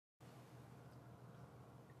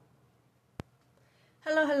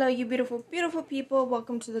Hello, you beautiful, beautiful people.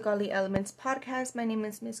 Welcome to the Godly Elements podcast. My name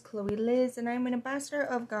is Miss Chloe Liz, and I'm an ambassador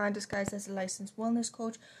of God disguised as a licensed wellness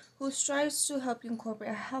coach who strives to help you incorporate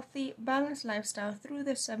a healthy, balanced lifestyle through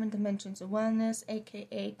the 7 dimensions of wellness,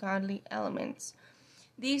 aka Godly Elements.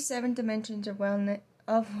 These 7 dimensions of wellness,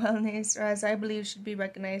 or as I believe, should be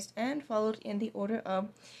recognized and followed in the order of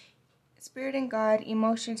spirit and God,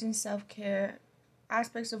 emotions and self-care,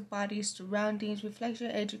 aspects of body, surroundings, reflection,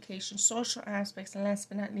 education, social aspects, and last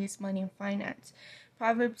but not least, money and finance.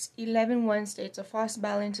 Proverbs 11:1 states, "A false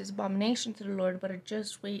balance is abomination to the Lord, but a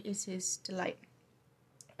just weight is his delight."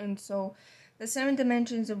 And so, the 7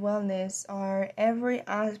 dimensions of wellness are every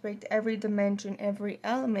aspect, every dimension, every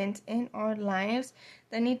element in our lives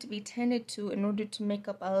that need to be tended to in order to make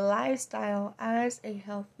up a lifestyle as a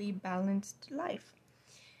healthy, balanced life.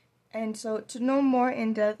 And so, to know more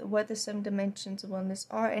in depth what the 7 dimensions of wellness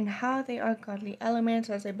are and how they are godly elements,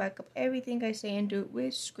 as I back up everything I say and do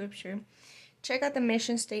with scripture, check out the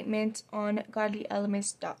mission statement on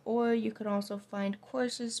godlyelements.org. You can also find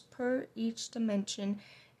courses per each dimension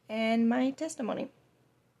and my testimony.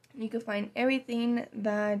 You can find everything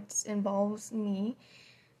that involves me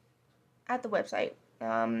at the website.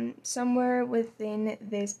 Somewhere within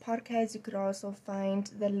this podcast, you could also find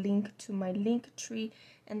the link to my link tree,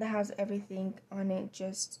 and that has everything on it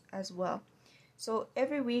just as well. So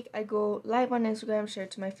every week I go live on Instagram, share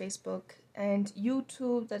it to my Facebook and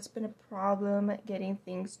YouTube. That's been a problem getting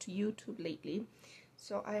things to YouTube lately,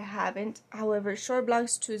 so I haven't. However, short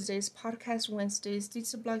blogs Tuesdays, podcast Wednesdays,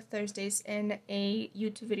 Dita blog Thursdays, and a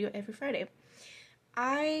YouTube video every Friday.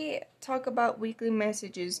 I talk about weekly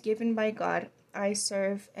messages given by God. I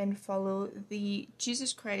serve and follow the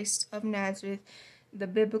Jesus Christ of Nazareth, the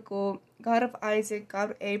biblical God of Isaac,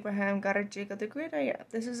 God of Abraham, God of Jacob, the great I am.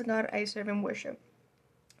 This is the God I serve and worship.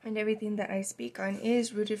 And everything that I speak on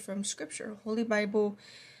is rooted from Scripture, Holy Bible,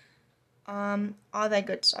 all that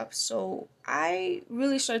good stuff. So I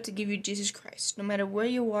really start to give you Jesus Christ, no matter where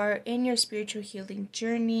you are in your spiritual healing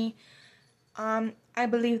journey. I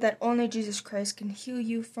believe that only Jesus Christ can heal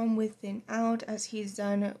you from within out, as he's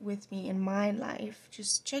done with me in my life.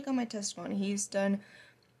 Just check out my testimony. He's done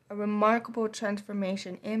a remarkable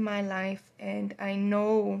transformation in my life, and I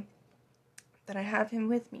know that I have him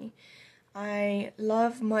with me. I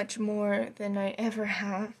love much more than I ever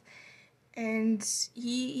have, and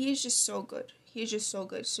he is just so good. He's just so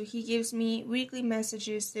good. So he gives me weekly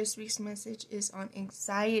messages. This week's message is on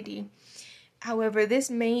anxiety. However,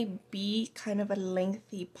 this may be kind of a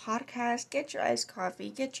lengthy podcast. Get your iced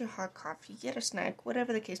coffee, get your hot coffee, get a snack,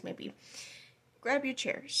 whatever the case may be. Grab your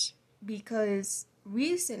chairs, because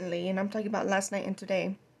recently, and I'm talking about last night and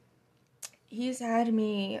today, he's had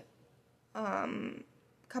me come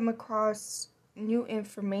across new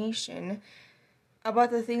information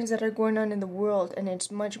about the things that are going on in the world, and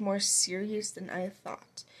it's much more serious than I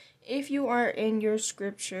thought. If you are in your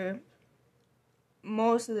scripture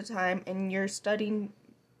most of the time and you're studying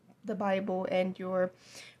the Bible and you're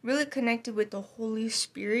really connected with the Holy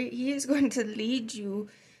Spirit, he is going to lead you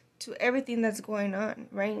to everything that's going on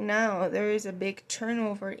right now. There is a big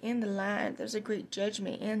turnover in the land. There's a great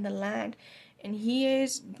judgment in the land, and he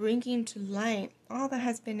is bringing to light all that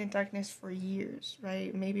has been in darkness for years,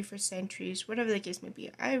 right? Maybe for centuries, whatever the case may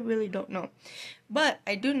be. I really don't know, but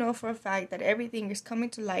I do know for a fact that everything is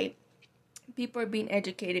coming to light. People are being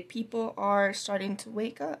educated. People are starting to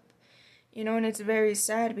wake up. And it's very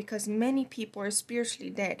sad because many people are spiritually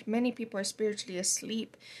dead. Many people are spiritually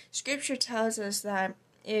asleep. Scripture tells us that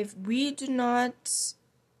if we do not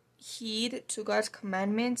heed to God's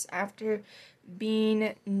commandments after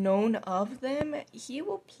being known of them, he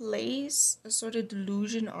will place a sort of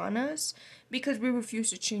delusion on us because we refuse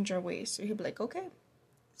to change our ways. So he'll be like, okay,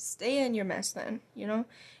 stay in your mess then, And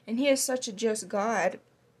he is such a just God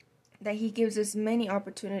that he gives us many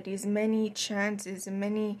opportunities, many chances, and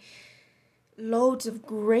many loads of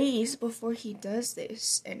grace before he does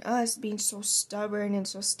this. And us being so stubborn and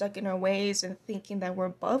so stuck in our ways and thinking that we're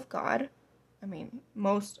above God. I mean,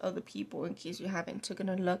 most of the people, in case you haven't taken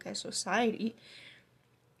a look at society,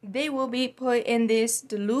 they will be put in this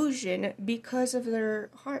delusion because of their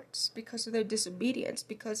hearts, because of their disobedience,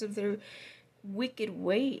 because of their wicked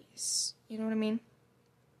ways. You know what I mean?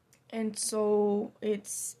 And so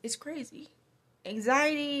it's crazy.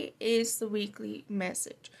 Anxiety is the weekly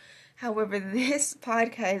message. However, this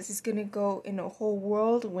podcast is going to go in a whole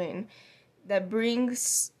whirlwind that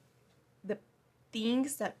brings the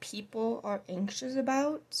things that people are anxious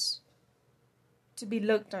about to be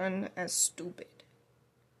looked on as stupid.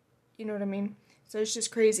 You know what I mean? So it's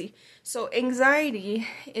just crazy. So anxiety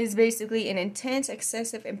is basically an intense,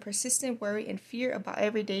 excessive, and persistent worry and fear about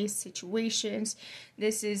everyday situations.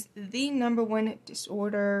 This is the number one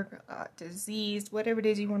disorder, disease, whatever it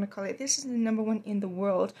is you want to call it. This is the number one in the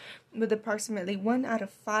world, with approximately 1 out of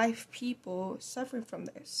 5 people suffering from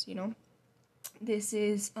this. This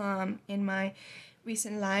is in my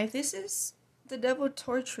recent life. This is the devil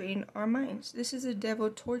torturing our minds. This is the devil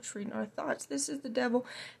torturing our thoughts. This is the devil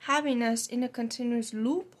having us in a continuous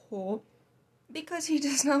loophole because he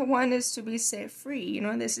does not want us to be set free.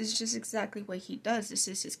 This is just exactly what he does. This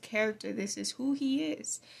is his character. This is who he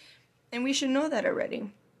is. And we should know that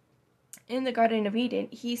already. In the Garden of Eden,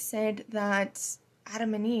 he said that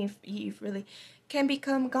Adam and Eve really, can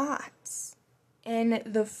become gods. And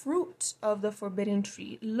the fruit of the forbidden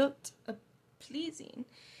tree looked pleasing.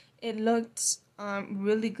 It looked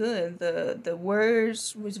really good. The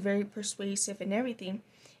words was very persuasive and everything.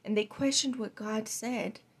 And they questioned what God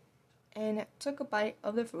said and took a bite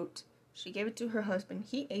of the fruit. She gave it to her husband.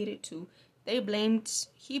 He ate it too. He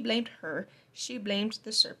blamed her. She blamed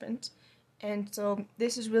the serpent. And so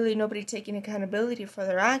this is really nobody taking accountability for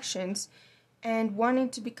their actions and wanting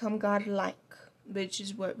to become God-like, which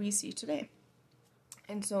is what we see today.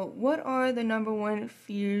 And so what are the number one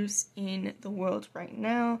fears in the world right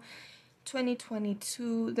now?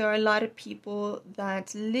 2022, there are a lot of people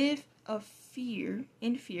that live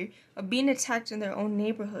in fear of being attacked in their own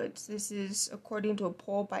neighborhoods. This is according to a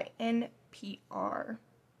poll by NPR.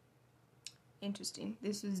 Interesting.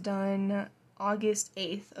 This was done August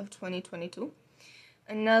 8th of 2022.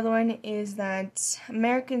 Another one is that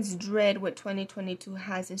Americans dread what 2022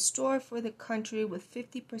 has in store for the country, with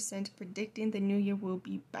 50% predicting the new year will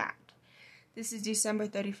be bad. This is December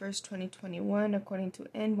 31st, 2021, according to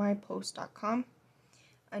nypost.com.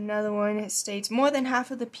 Another one states more than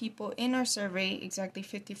half of the people in our survey, exactly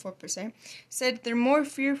 54%, said they're more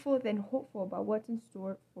fearful than hopeful about what's in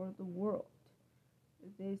store for the world.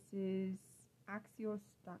 This is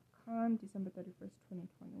Axios.com, December 31st,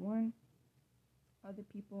 2021. Other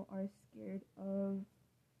people are scared of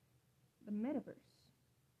the metaverse.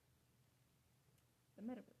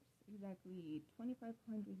 Exactly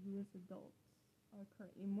 2,500 U.S. adults are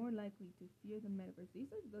currently more likely to fear the metaverse.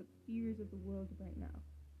 These are the fears of the world right now.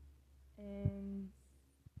 And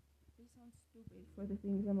they sound stupid for the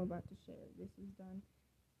things I'm about to share. This is done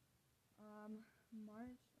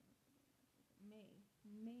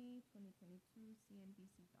May 2022,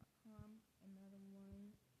 CNBC.com. Another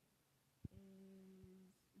one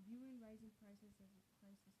is viewing rising prices as the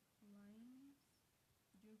crisis climbs,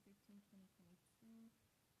 June 15, 2022.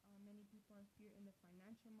 Many people are fear in the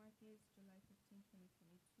financial markets, July 15,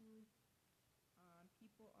 2022.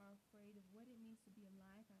 People are afraid of what it means to be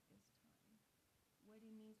alive at this time, what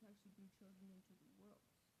it means to actually bring children into the world.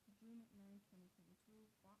 June 9, 2022,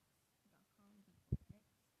 Vox.com, VOX.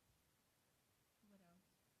 What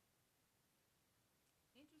else?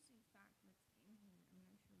 Interesting fact, let's see. I'm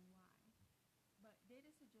not sure why. But data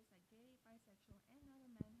suggests that gay, bisexual, and other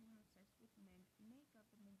men who have sex with men make up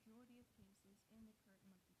the majority of cases in the current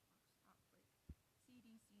monkeypox outbreak.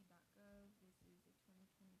 CDC.gov, this is a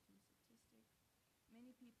 2022 statistic.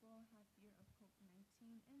 Many people have fear of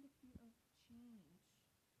COVID-19 and the fear of change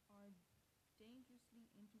are dangerously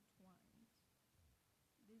intertwined.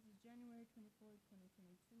 This is January 24,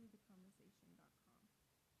 2022, theconversation.com.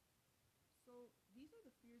 So these are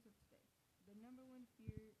the fears of today. The number one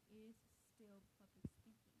fear is still public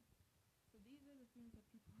speaking. So these are the things that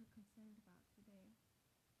people are concerned about today.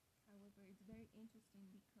 However, it's very interesting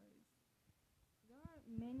because there are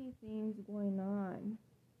many things going on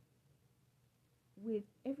with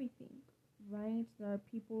everything, right? There are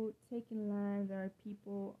people taking land, there are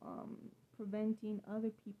people preventing other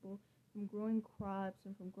people from growing crops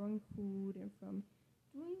and from growing food and from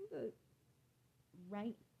doing the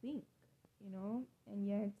right thing, and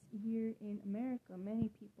yet here in America, many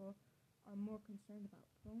people are more concerned about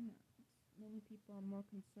pronouns. Many people are more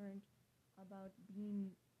concerned about being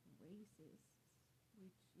racist,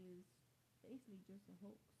 which is basically just a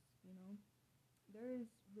hoax, There is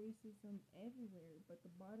racism everywhere, but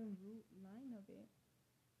the bottom root line of it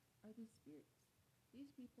are these spirits.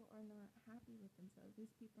 These people are not happy with themselves.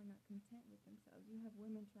 These people are not content with themselves. You have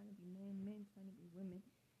women trying to be men, men trying to be women.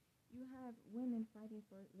 You have women fighting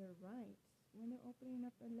for their rights when they're opening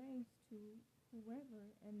up their legs to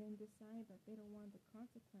whoever and then decide that they don't want the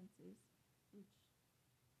consequences, which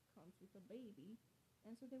comes with a baby.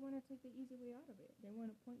 And so they want to take the easy way out of it. They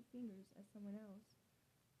want to point fingers at someone else.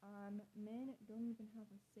 Men don't even have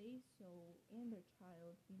a say-so in their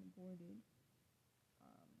child being aborted.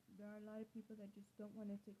 There are a lot of people that just don't want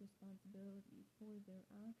to take responsibility for their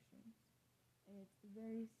actions. And it's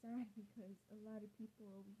very sad because a lot of people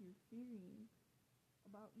are over here fearing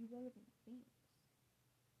about irrelevant things.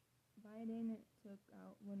 Biden took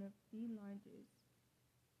out one of the largest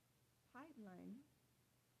pipeline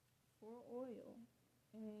for oil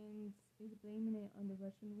and is blaming it on the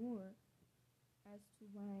Russian war as to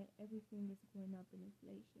why everything is going up in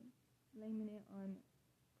inflation. Blaming it on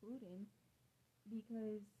Putin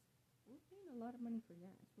because we're paying a lot of money for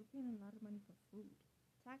gas. We're paying a lot of money for food.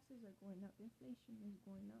 Taxes are going up. Inflation is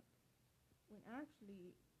going up. When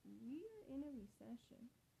actually we are in a recession.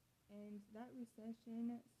 And that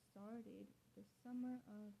recession started the summer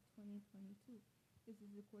of 2022. This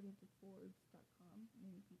is according to Forbes.com.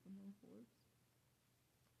 Many people know Forbes.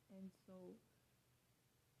 And so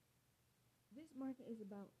this market is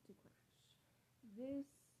about to crash. This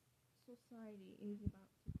society is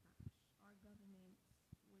about to crash. Our government,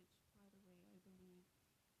 which, by the way, I believe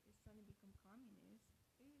is trying to become communist,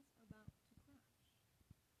 is about to crash.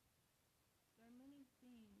 There are many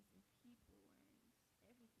things and people and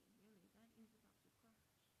everything, really, that is about to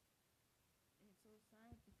crash. And it's so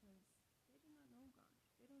sad because they do not know God.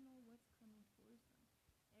 They don't know what's coming towards them.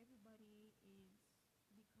 Everybody is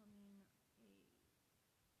becoming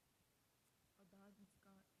a dog eats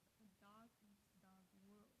dog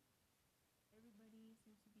world. Everybody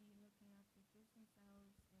seems to be looking after just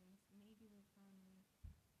themselves and maybe their family,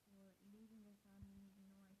 or leaving their family.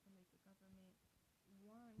 I feel like the government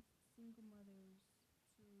wants single mothers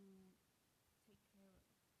to take care of.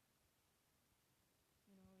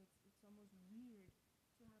 It's almost weird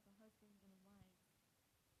to have a husband and a wife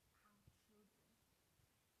have children.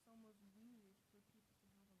 It's almost weird for people to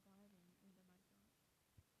have a garden in the backyard.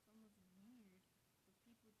 It's almost weird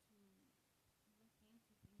for people to look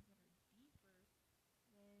into things that are deeper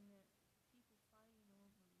than people fighting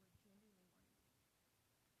over what gender they want to be.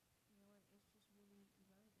 It's just really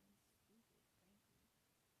irrelevant, stupid, frankly.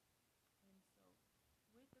 And so,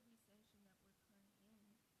 with the recession that we're currently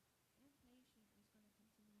in, inflation is going to continue to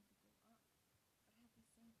go up. But at the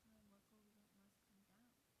same time, what goes up must come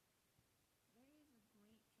down. There is a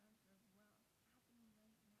great transfer of wealth happening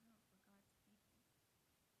right now for God's people.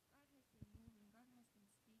 God has been moving, God has been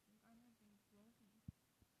speaking, God has been flowing.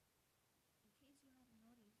 In case you haven't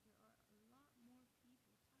noticed, there are a lot more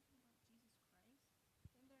people talking about Jesus Christ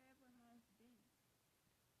than there ever has been.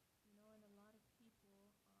 And a lot of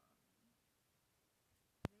people,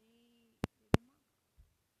 they mock God.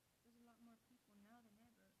 There's a lot more people now than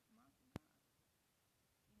ever mocking God.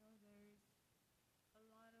 There's a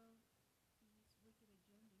lot of these wicked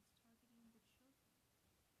agendas targeting the children.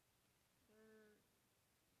 There are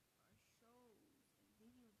shows and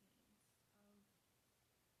video games of satanic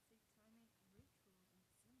rituals and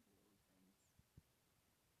symbols and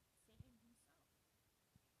Satan himself,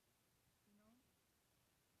 you know.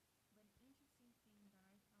 But an interesting thing that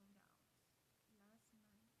I found out last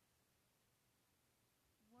night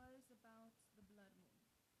was about the blood moon,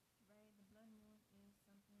 right? The blood moon is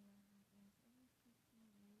something that happens every 15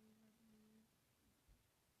 years, I believe.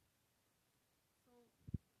 So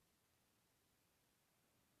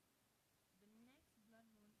the next blood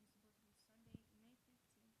moon is supposed to be Sunday, May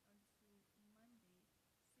 15th until Monday,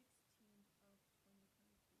 16th of 2022. It's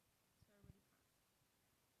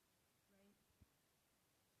already passed,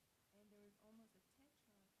 right? And there was almost a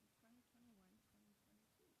tetrad in 2021, 2022,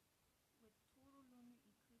 with total lunar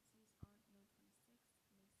eclipses on May 26th,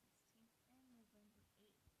 May 16th, and November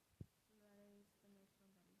 8th. So that is the next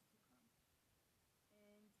one that is to come.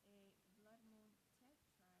 And a blood moon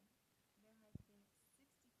tetrad, there has been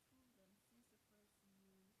 62 of them since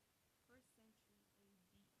the first century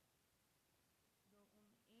AD, though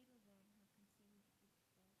only 8 of them have coincided with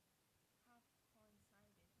both feasts.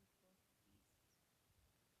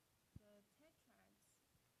 The tetrads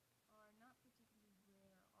are not particularly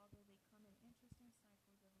rare, although they come in interesting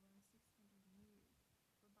cycles of around 600 years.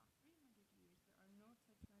 For about 300 years, there are no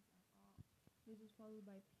tetrads at all. This is followed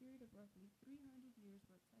by a period of roughly 300 years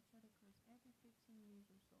where a tetrad occurs every 15 years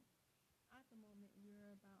or so. At the moment,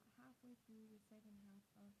 we're about halfway through the second half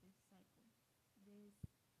of this cycle. This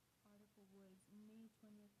article was May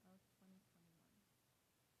 20th of 2021.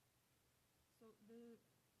 So in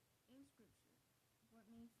scripture, what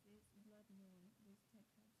makes this blood moon, this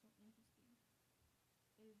tetrad, so interesting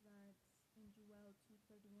is that in Joel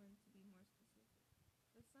 2:31, to be more specific,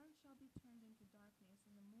 the sun shall be turned into darkness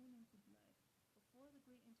and the moon into blood before the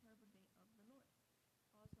great and terrible day of the Lord.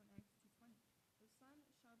 Also in Acts 2:20, the sun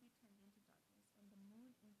shall be turned into darkness and the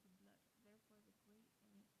moon into blood, therefore the great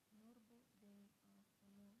and notable day of the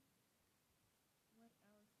Lord. What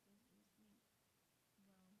else does this mean?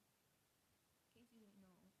 Well, in case you didn't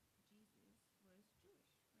know, Jesus was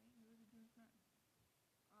Jewish, right? He was a Jewish man.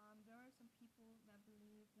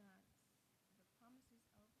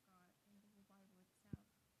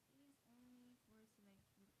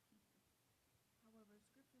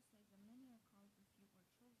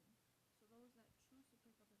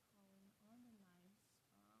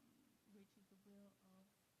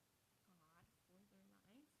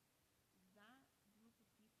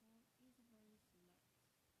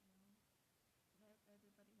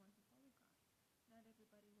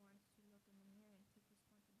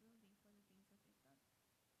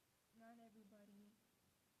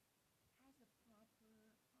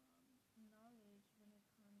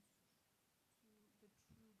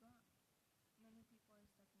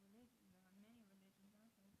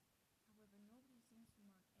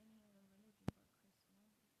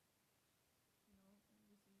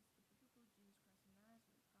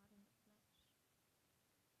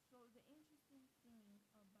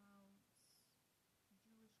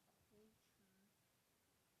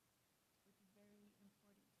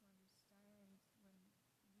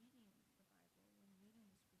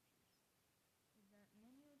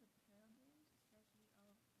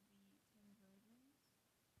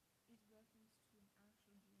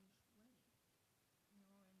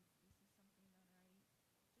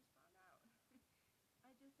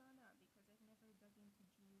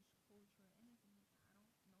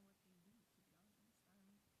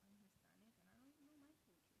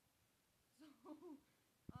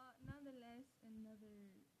 Nonetheless, someone else,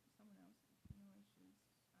 it's just,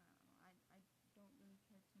 I don't really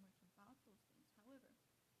care too much about those things. However,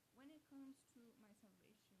 when it comes to my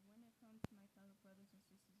salvation, when it comes to my fellow brothers and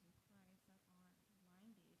sisters in Christ that are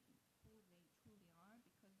blinded in who they truly are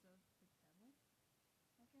because of the devil, I care about that.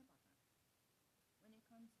 When it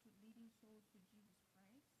comes to leading souls to Jesus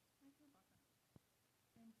Christ, I care about that.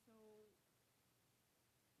 And so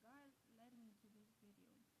God led me to this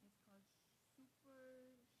video. It's called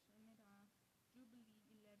Super Shemitah Jubilee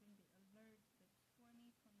 11 Day Alert, the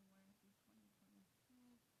 2021 through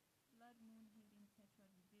 2022 Blood Moon Hidden Tetrad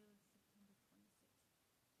revealed September 26th.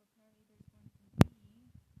 So apparently there's going to be the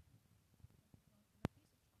Feast of Trumpets.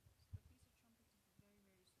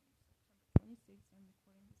 The Feast of Trumpets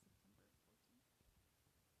is very, very soon, September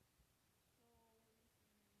 26th.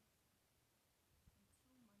 I'm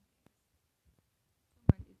recording this September 14th.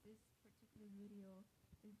 So this particular video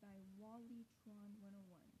is by Wallytron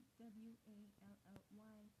 101. WALLYTRON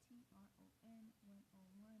 101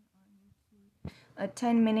 on YouTube. A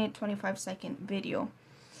 10-minute, 25-second video.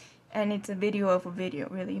 And it's a video of a video,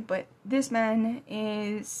 really. But this man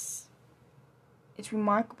it's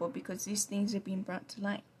remarkable because these things are being brought to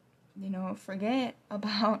light. Forget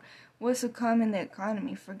about what's to come in the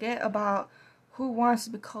economy. Forget about who wants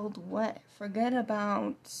to be called what. Forget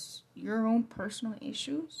about your own personal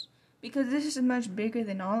issues, because this is much bigger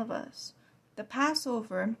than all of us. The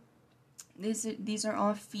Passover, these are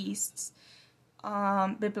all feasts,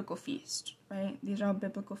 biblical feasts, right? These are all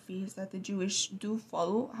biblical feasts that the Jewish do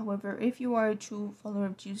follow. However, if you are a true follower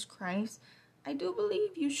of Jesus Christ, I do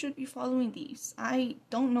believe you should be following these. I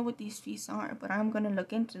don't know what these feasts are, but I'm going to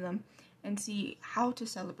look into them and see how to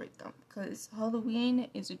celebrate them, because Halloween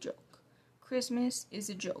is a joke. Christmas is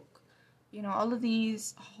a joke. All of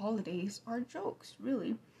these holidays are jokes,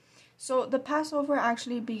 really. So the Passover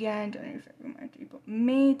actually began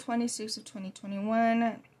May 26th of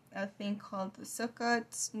 2021. A thing called the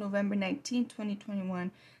Sukkot, November 19th,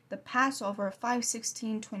 2021. The Passover,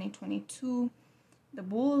 5/16/2022. The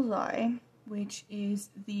Bullseye, which is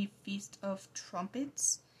the Feast of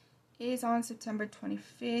Trumpets, is on September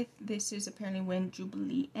 25th. This is apparently when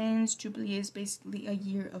Jubilee ends. Jubilee is basically a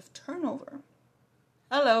year of turnover.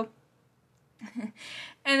 Hello.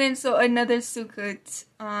 And then so another Sukkot,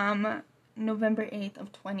 November 8th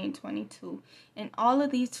of 2022. And all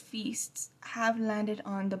of these feasts have landed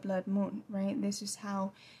on the blood moon, right? This is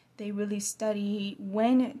how they really study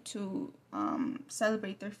when to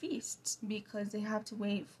celebrate their feasts, because they have to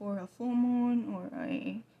wait for a full moon or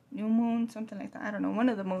a new moon, something like that. I don't know, one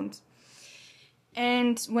of the moons.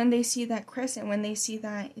 And when they see that crescent, when they see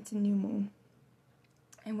that it's a new moon,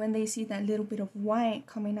 and when they see that little bit of white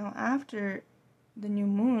coming out after the new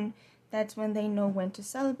moon, that's when they know when to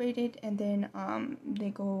celebrate it. And then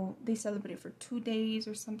they celebrate it for 2 days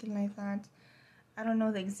or something like that. I don't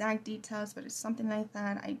know the exact details, but it's something like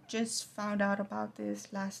that. I just found out about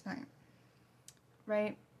this last night,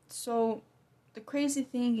 right? So the crazy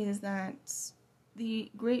thing is that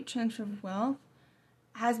the great transfer of wealth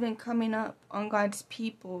has been coming up on God's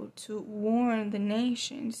people to warn the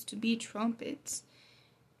nations, to be trumpets,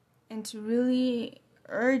 and to really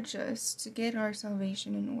urge us to get our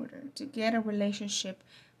salvation in order, to get a relationship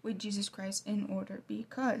with Jesus Christ in order.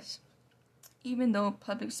 Because even though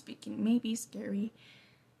public speaking may be scary,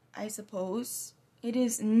 I suppose, it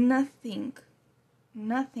is nothing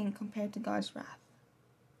compared to God's wrath.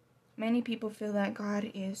 Many people feel that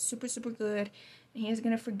God is super, super good and He is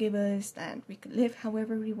going to forgive us, that we can live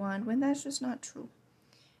however we want, when that's just not true.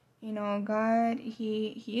 God,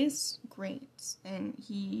 He is great and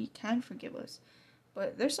He can forgive us.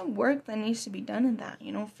 But there's some work that needs to be done in that.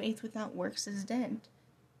 Faith without works is dead.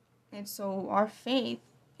 And so our faith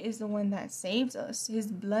is the one that saves us. His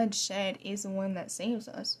blood shed is the one that saves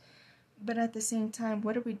us. But at the same time,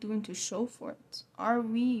 what are we doing to show for it? Are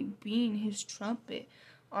we being His trumpet?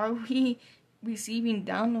 Are we receiving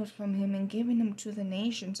downloads from Him and giving them to the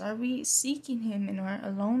nations? Are we seeking Him in our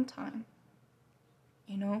alone time?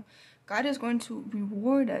 God is going to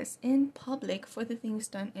reward us in public for the things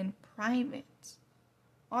done in private.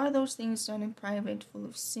 Are those things done in private full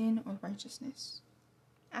of sin or righteousness?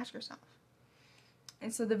 Ask yourself.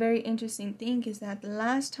 And so the very interesting thing is that the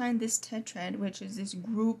last time this tetrad, which is this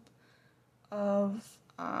group of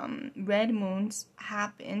red moons,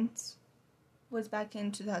 happened was back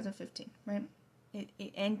in 2015, right?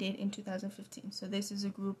 It ended in 2015. So this is a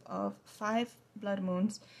group of 5 blood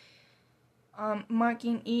moons,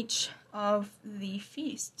 marking each of the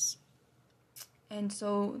feasts. And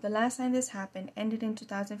so the last time this happened ended in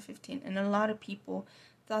 2015, and a lot of people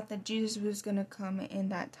thought that Jesus was going to come in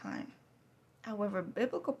that time. However,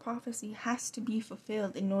 biblical prophecy has to be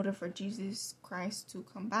fulfilled in order for Jesus Christ to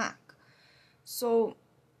come back. So,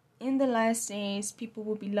 in the last days, people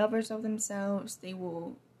will be lovers of themselves. They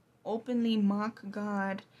will openly mock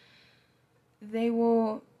God. They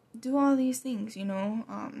will do all these things,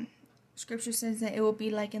 Scripture says that it will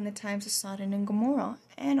be like in the times of Sodom and Gomorrah,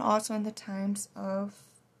 and also in the times of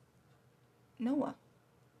Noah.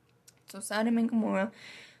 So Sodom and Gomorrah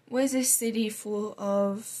was a city full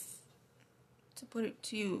of, to put it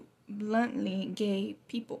to you bluntly, gay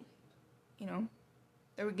people.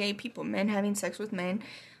 There were gay people, men having sex with men.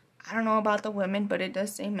 I don't know about the women, but it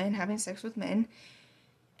does say men having sex with men.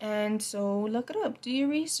 And so look it up. Do your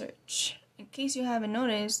research. In case you haven't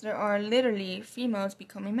noticed, there are literally females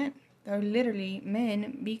becoming men. There are literally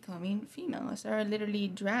men becoming females. There are literally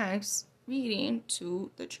drags reading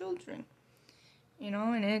to the children.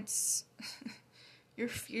 And it's... your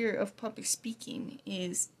fear of public speaking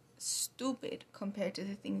is stupid compared to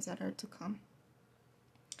the things that are to come.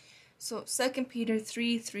 So 2 Peter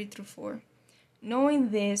 3:3-4. Knowing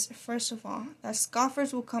this, first of all, that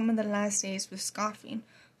scoffers will come in the last days with scoffing,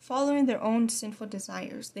 following their own sinful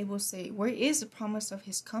desires. They will say, where is the promise of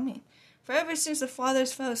his coming? For ever since the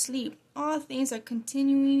fathers fell asleep, all things are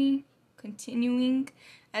continuing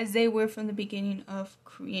as they were from the beginning of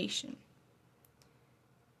creation.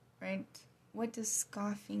 Right? What does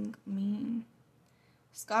scoffing mean?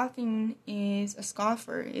 Scoffing is a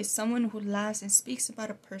scoffer is someone who laughs and speaks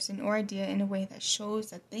about a person or idea in a way that shows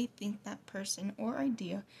that they think that person or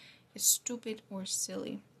idea is stupid or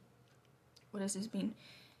silly. What does this mean?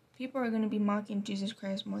 People are going to be mocking Jesus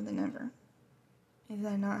Christ more than ever. Is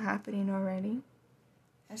that not happening already?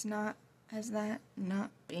 Has that not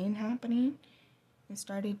been happening and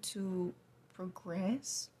started to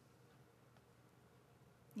progress?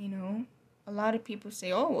 A lot of people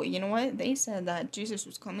say, oh, well, you know what? They said that Jesus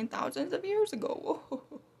was coming thousands of years ago.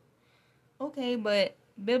 Okay, but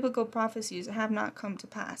biblical prophecies have not come to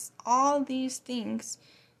pass. All these things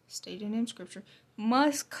stated in Scripture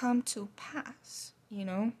must come to pass,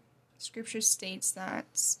 Scripture states that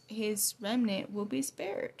his remnant will be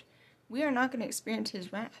spared. We are not going to experience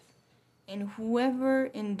his wrath. And whoever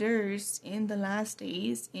endures in the last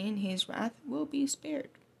days in his wrath will be spared.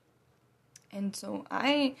 And so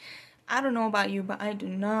I don't know about you, but I do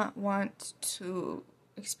not want to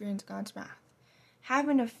experience God's wrath.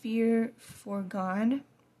 Having a fear for God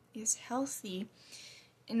is healthy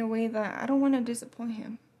in a way that I don't want to disappoint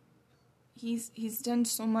him. He's done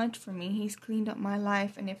so much for me. He's cleaned up my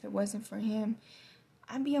life, and if it wasn't for him,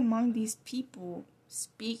 I'd be among these people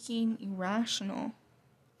speaking irrational.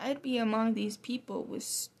 I'd be among these people with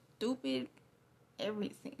stupid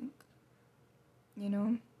everything,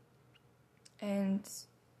 And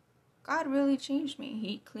God really changed me.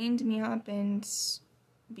 He cleaned me up, and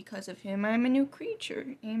because of him, I'm a new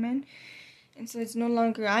creature. Amen. And so it's no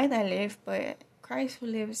longer I that live, but Christ who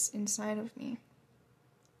lives inside of me.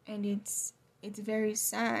 And it's very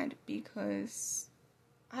sad because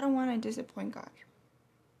I don't want to disappoint God.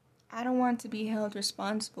 I don't want to be held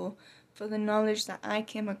responsible for the knowledge that I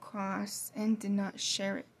came across and did not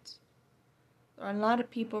share it. There are a lot of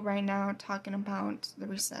people right now talking about the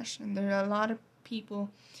recession. There are a lot of people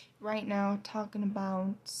right now talking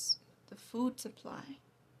about the food supply.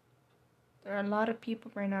 There are a lot of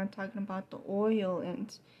people right now talking about the oil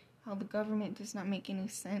and how the government does not make any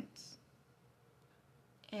sense.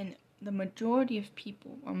 And the majority of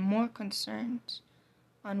people are more concerned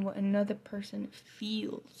on what another person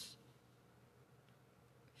feels.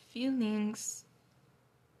 Feelings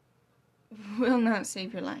will not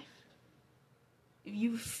save your life. If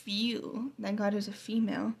you feel that God is a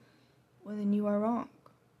female, well, then you are wrong.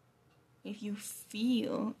 If you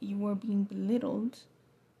feel you are being belittled,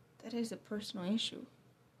 that is a personal issue.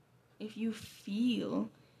 If you feel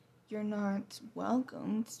you're not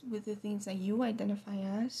welcomed with the things that you identify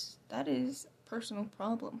as, that is a personal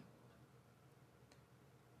problem.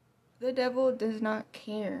 The devil does not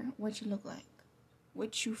care what you look like,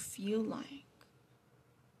 what you feel like,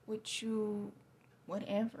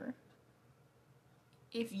 whatever.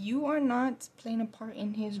 If you are not playing a part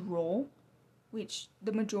in his role, which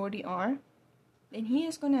the majority are, then he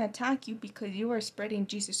is going to attack you because you are spreading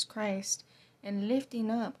Jesus Christ and lifting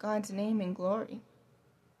up God's name and glory.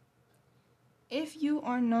 If you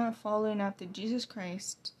are not following after Jesus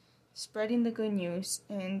Christ, spreading the good news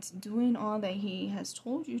and doing all that he has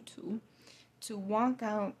told you to walk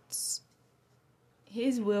out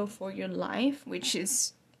his will for your life, which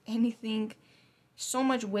is anything so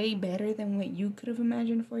much way better than what you could have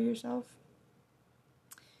imagined for yourself,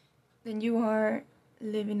 then you are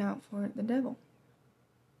living out for the devil.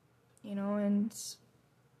 And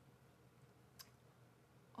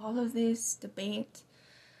all of this debate,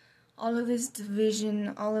 all of this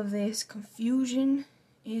division, all of this confusion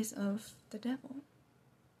is of the devil.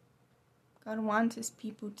 God wants his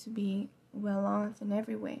people to be well off in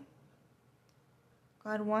every way.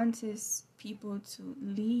 God wants his people to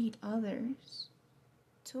lead others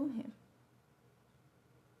to him.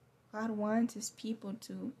 God wants his people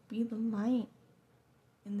to be the light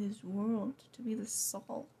in this world, to be the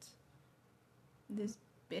salt in this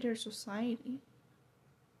bitter society.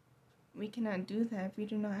 We cannot do that if we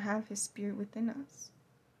do not have his spirit within us.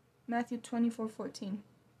 Matthew 24:14.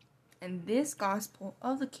 And this gospel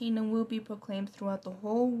of the kingdom will be proclaimed throughout the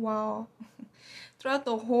whole world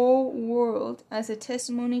as a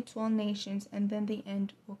testimony to all nations, and then the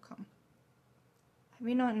end will come. Have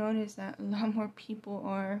you not noticed that a lot more people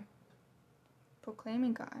are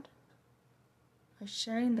proclaiming God, are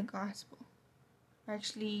sharing the gospel, are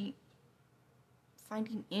actually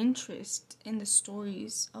finding interest in the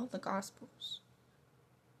stories of the gospels?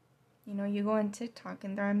 You know, you go on TikTok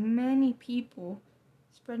and there are many people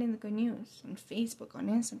spreading the good news on Facebook, on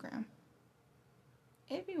Instagram,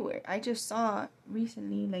 everywhere. I just saw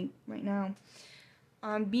recently, like right now,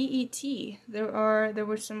 on BET, there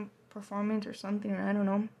was some performance or something, or I don't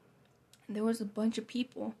know. There was a bunch of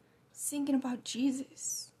people singing about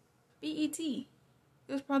Jesus. BET. It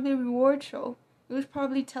was probably a reward show. It was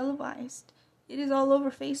probably televised. It is all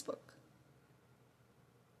over Facebook.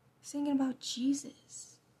 Singing about Jesus.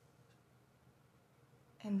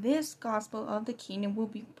 And this gospel of the kingdom will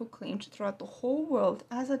be proclaimed throughout the whole world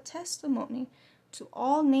as a testimony to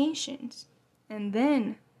all nations, and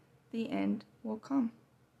then the end will come.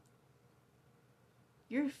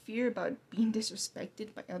 Your fear about being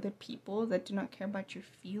disrespected by other people that do not care about your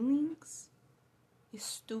feelings is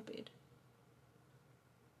stupid.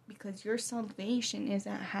 Because your salvation is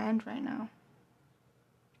at hand right now.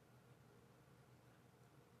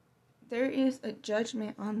 There is a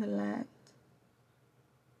judgment on the land.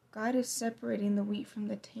 God is separating the wheat from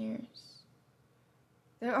the tares.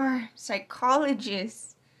 There are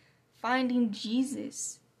psychologists finding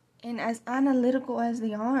Jesus, and as analytical as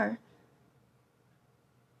they are,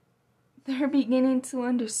 they're beginning to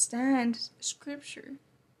understand Scripture.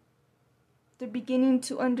 They're beginning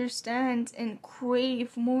to understand and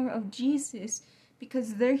crave more of Jesus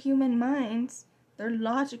because their human minds, their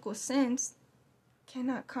logical sense,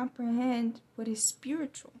 cannot comprehend what is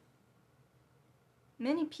spiritual.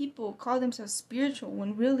 Many people call themselves spiritual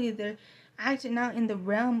when really they're acting out in the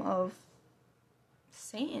realm of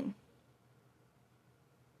Satan.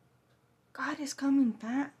 God is coming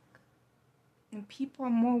back. And people are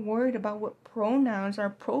more worried about what pronouns are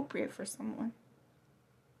appropriate for someone.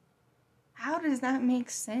 How does that make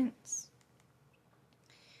sense?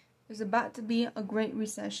 There's about to be a great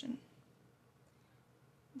recession.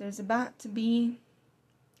 There's about to be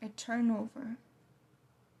a turnover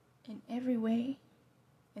in every way.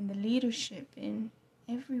 In the leadership, in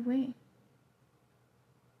every way.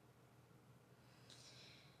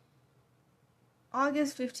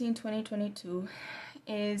 August 15, 2022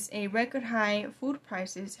 is a record high. Food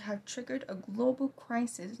prices have triggered a global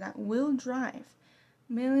crisis that will drive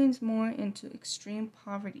millions more into extreme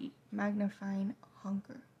poverty, magnifying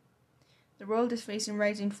hunger. The world is facing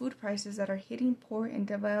rising food prices that are hitting poor and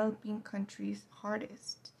developing countries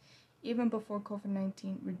hardest, even before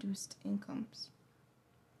COVID-19 reduced incomes.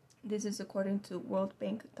 This is according to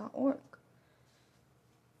worldbank.org.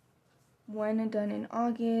 One done in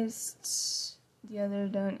August, the other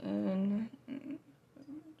done in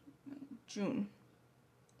June.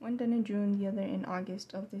 One done in June, the other in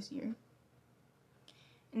August of this year.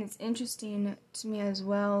 And it's interesting to me as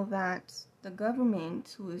well that the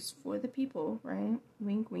government, who is for the people, right?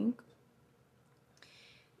 Wink, wink.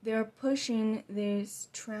 They're pushing this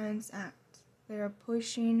Trans Act. They're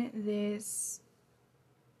pushing this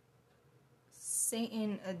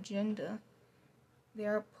Satan agenda. They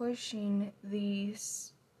are pushing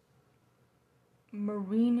these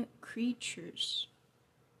marine creatures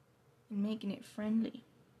and making it friendly.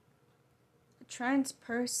 A trans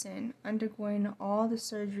person undergoing all the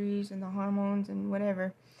surgeries and the hormones and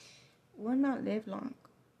whatever will not live long.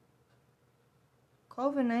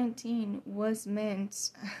 COVID-19 was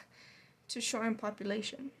meant to shorten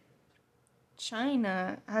population.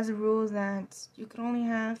 China has a rule that you can only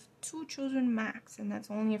have 2 children max, and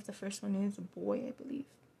that's only if the first one is a boy, I believe.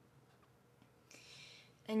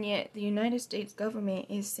 And yet the United States government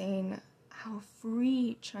is saying how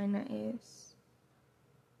free China is.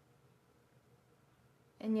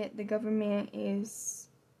 And yet the government is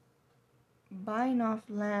buying off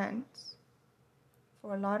land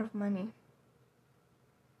for a lot of money.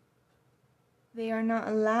 They are not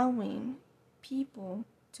allowing people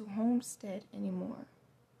to homestead anymore.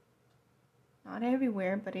 Not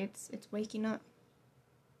everywhere, but it's waking up.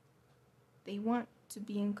 They want to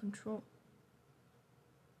be in control.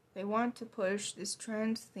 They want to push this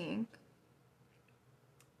trans thing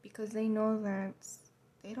because they know that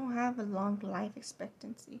they don't have a long life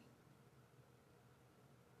expectancy.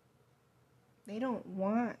 They don't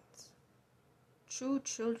want true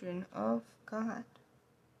children of God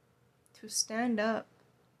to stand up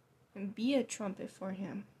and be a trumpet for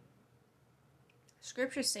Him.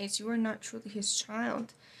 Scripture says you are not truly His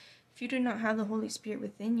child if you do not have the Holy Spirit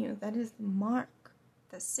within you. That is the mark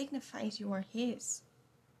that signifies you are His.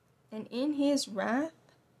 And in His wrath,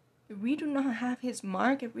 if we do not have His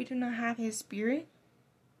mark, if we do not have His Spirit,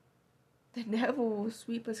 the devil will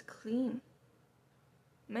sweep us clean.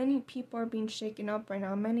 Many people are being shaken up right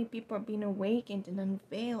now. Many people are being awakened and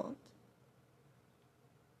unveiled.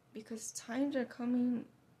 Because times are coming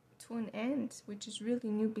to an end, which is really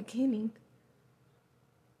new beginning.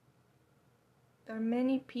 There are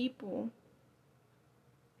many people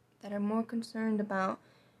that are more concerned about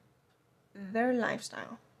their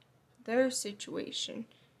lifestyle, their situation,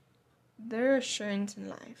 their assurance in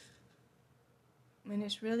life, when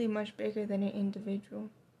it's really much bigger than an individual.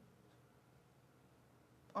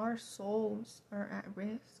 Our souls are at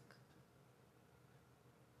risk.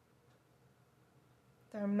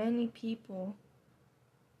 There are many people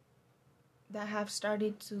that have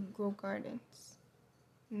started to grow gardens.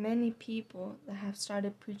 Many people that have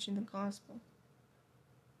started preaching the gospel.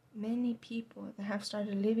 Many people that have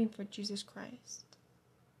started living for Jesus Christ.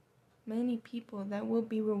 Many people that will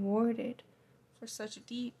be rewarded for such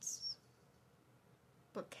deeds.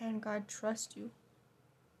 But can God trust you?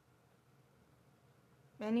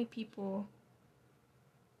 Many people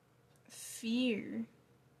fear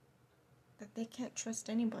that they can't trust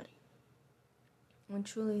anybody, when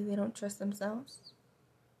truly they don't trust themselves.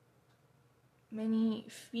 Many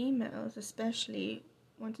females especially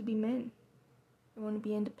want to be men. They want to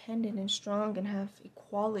be independent and strong and have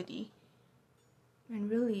equality. And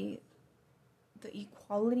really, the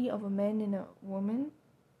equality of a man and a woman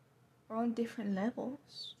are on different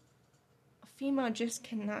levels. A female just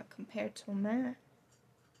cannot compare to a man.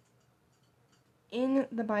 In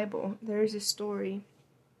the Bible, there is a story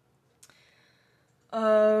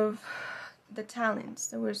of the talents.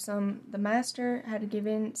 The master had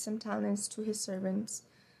given some talents to his servants.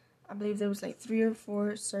 I believe there was like 3 or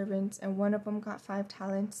 4 servants, and one of them got 5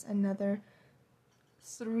 talents, another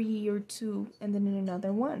 3 or 2, and then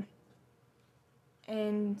another 1.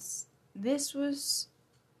 And this was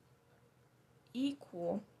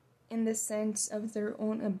equal in the sense of their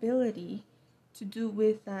own ability to do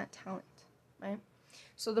with that talent, right?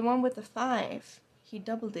 So the one with the 5, he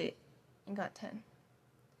doubled it and got 10.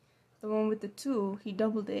 The one with the 2, he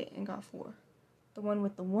doubled it and got 4. The one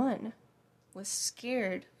with the 1 was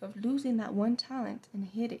scared of losing that 1 talent and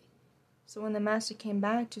hid it. So when the master came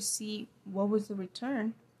back to see what was the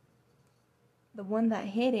return, the one that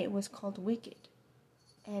hid it was called wicked,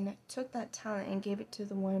 and took that talent and gave it to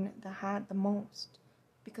the one that had the most,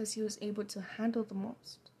 because he was able to handle the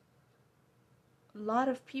most. A lot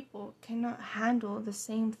of people cannot handle the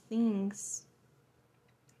same things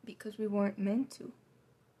because we weren't meant to.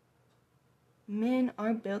 Men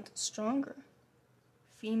are built stronger.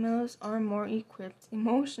 Females are more equipped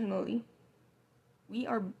emotionally. We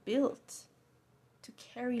are built to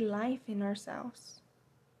carry life in ourselves,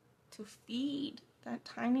 to feed that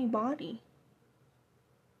tiny body.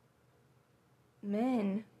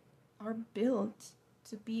 Men are built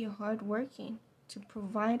to be hardworking, to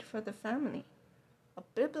provide for the family. A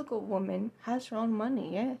biblical woman has her own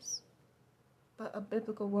money, yes, but a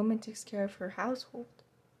biblical woman takes care of her household.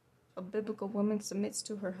 A biblical woman submits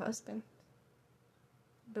to her husband.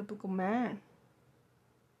 A biblical man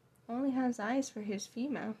only has eyes for his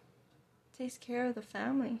female, takes care of the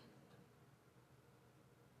family.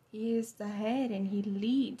 He is the head and he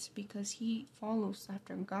leads because he follows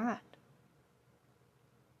after God.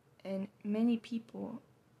 And many people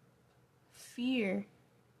fear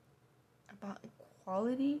about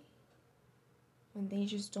equality when they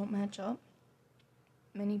just don't match up.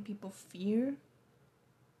 Many people fear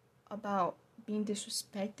about being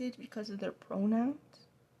disrespected because of their pronouns.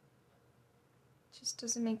 It just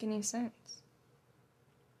doesn't make any sense.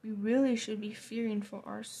 We really should be fearing for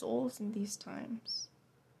our souls in these times.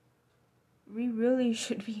 We really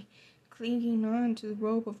should be clinging on to the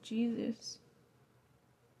robe of Jesus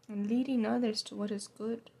and leading others to what is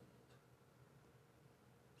good.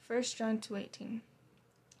 1 John 2:18.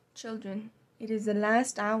 Children, it is the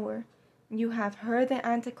last hour. You have heard that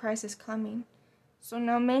Antichrist is coming. So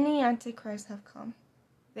now many Antichrists have come.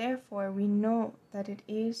 Therefore, we know that it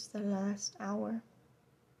is the last hour.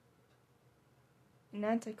 An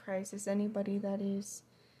Antichrist is anybody that is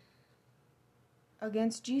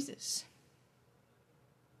against Jesus.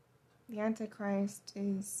 The Antichrist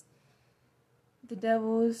is the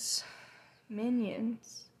devil's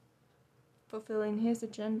minions fulfilling his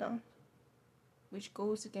agenda, which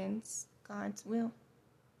goes against God's will.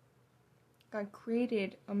 God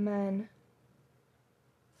created a man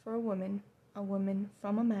for a woman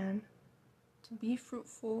from a man, to be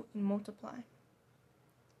fruitful and multiply.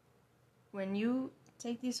 When you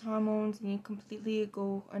take these hormones and you completely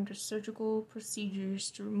go under surgical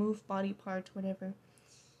procedures to remove body parts, whatever,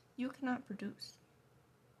 you cannot produce.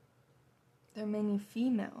 There are many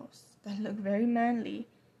females that look very manly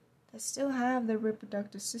that still have their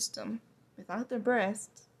reproductive system without their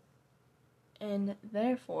breasts, and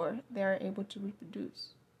therefore they are able to reproduce.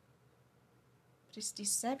 But it's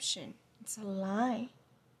deception. It's a lie.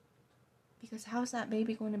 Because how's that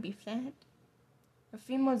baby going to be fed? A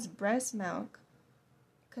female's breast milk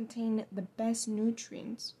contains the best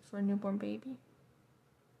nutrients for a newborn baby.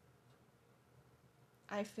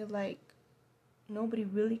 I feel like nobody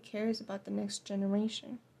really cares about the next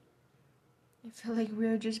generation. I feel like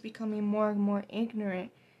we're just becoming more and more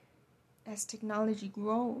ignorant as technology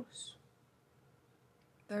grows.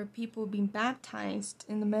 There are people being baptized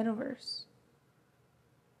in the metaverse,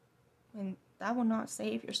 and that will not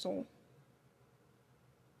save your soul.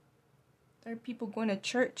 There are people going to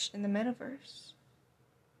church in the metaverse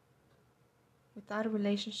without a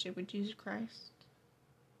relationship with Jesus Christ.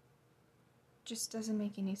 It just doesn't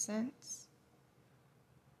make any sense.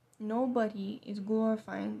 Nobody is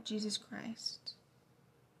glorifying Jesus Christ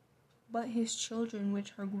but his children,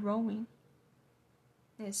 which are growing.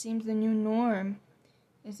 And it seems the new norm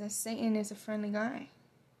is that Satan is a friendly guy.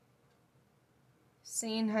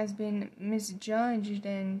 Satan has been misjudged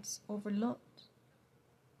and overlooked,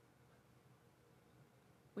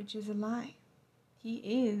 which is a lie. He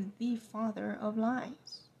is the father of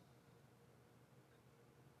lies.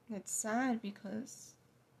 It's sad because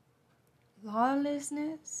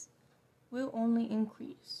lawlessness will only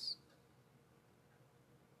increase.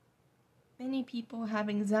 Many people have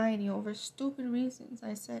anxiety over stupid reasons.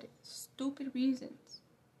 I said it, stupid reasons.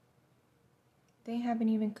 They haven't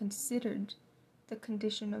even considered the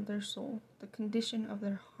condition of their soul, the condition of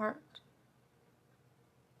their heart.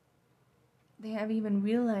 They haven't even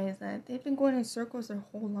realized that they've been going in circles their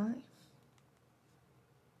whole life.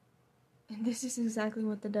 And this is exactly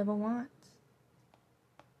what the devil wants.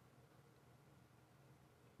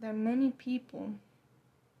 There are many people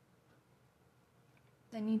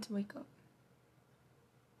that need to wake up.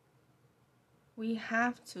 We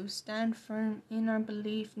have to stand firm in our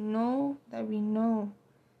belief, know that we know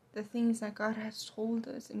the things that God has told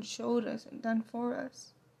us and showed us and done for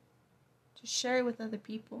us. To share it with other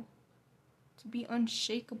people. To be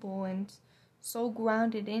unshakable and so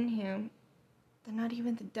grounded in him that not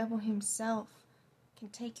even the devil himself can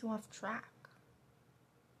take you off track.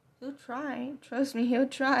 He'll try. Trust me, he'll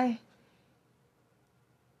try.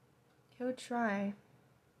 He'll try.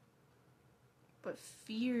 But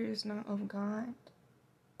fear is not of God.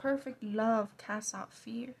 Perfect love casts out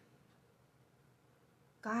fear.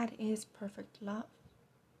 God is perfect love.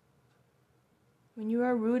 When you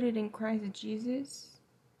are rooted in Christ Jesus,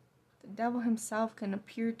 the devil himself can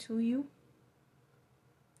appear to you,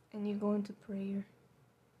 and you go into prayer,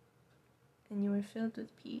 and you are filled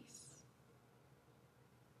with peace.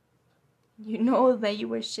 You know that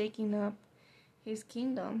you are shaking up his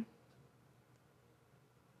kingdom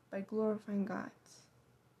by glorifying God,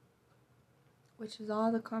 which is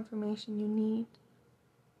all the confirmation you need,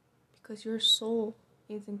 because your soul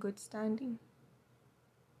is in good standing.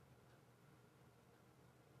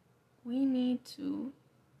 We need to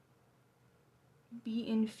be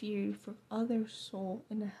in fear for other soul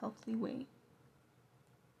in a healthy way,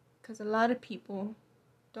 because a lot of people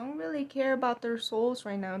don't really care about their souls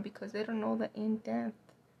right now because they don't know the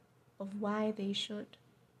in-depth of why they should.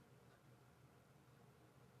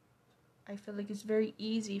 I feel like it's very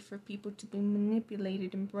easy for people to be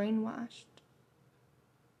manipulated and brainwashed.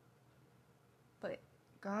 But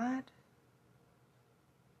God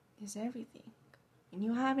is everything. And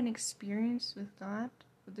you have an experience with God,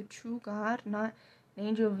 with the true God, not an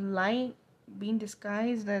angel of light being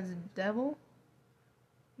disguised as a devil.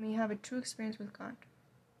 When you have a true experience with God,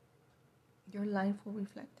 your life will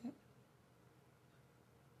reflect it.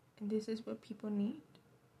 And this is what people need.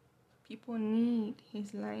 People need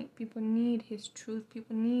his light. People need his truth.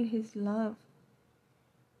 People need his love,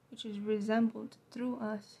 which is resembled through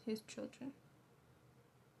us, his children.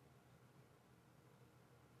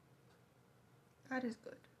 God is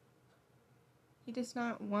good. He does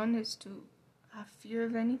not want us to have fear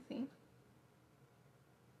of anything.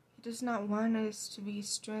 He does not want us to be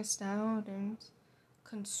stressed out and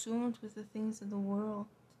consumed with the things of the world,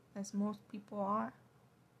 as most people are,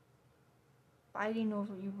 fighting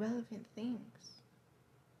over irrelevant things.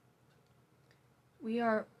 We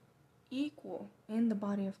are equal in the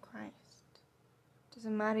body of Christ.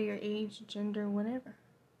 Doesn't matter your age, gender, whatever.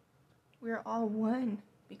 We are all one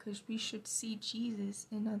because we should see Jesus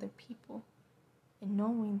in other people and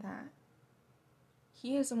knowing that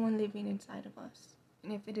He is the one living inside of us.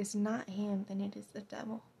 And if it is not Him, then it is the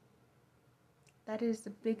devil. That is the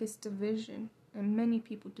biggest division, and many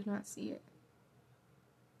people do not see it.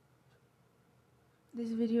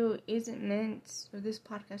 This video isn't meant, or this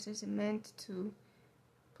podcast isn't meant to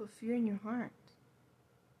put fear in your heart,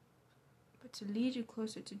 but to lead you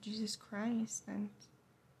closer to Jesus Christ and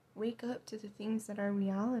wake up to the things that are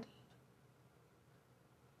reality.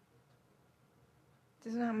 It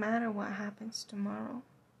does not matter what happens tomorrow.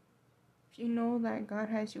 If you know that God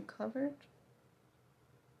has you covered,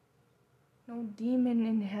 no demon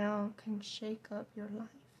in hell can shake up your life.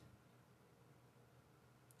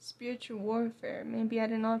 Spiritual warfare may be at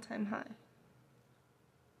an all-time high,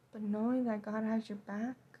 but knowing that God has your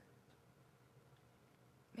back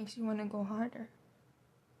makes you want to go harder.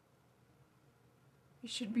 You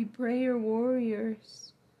should be prayer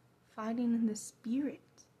warriors fighting in the Spirit,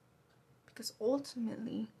 because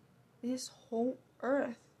ultimately this whole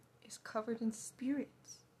earth is covered in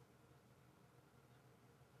spirits.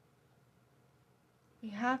 We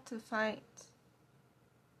have to fight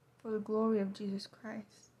for the glory of Jesus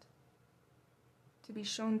Christ, to be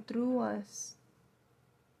shown through us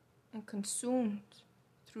and consumed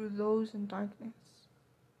through those in darkness.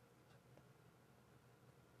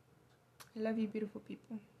 I love you, beautiful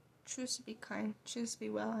people. Choose to be kind, choose to be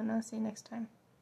well, and I'll see you next time.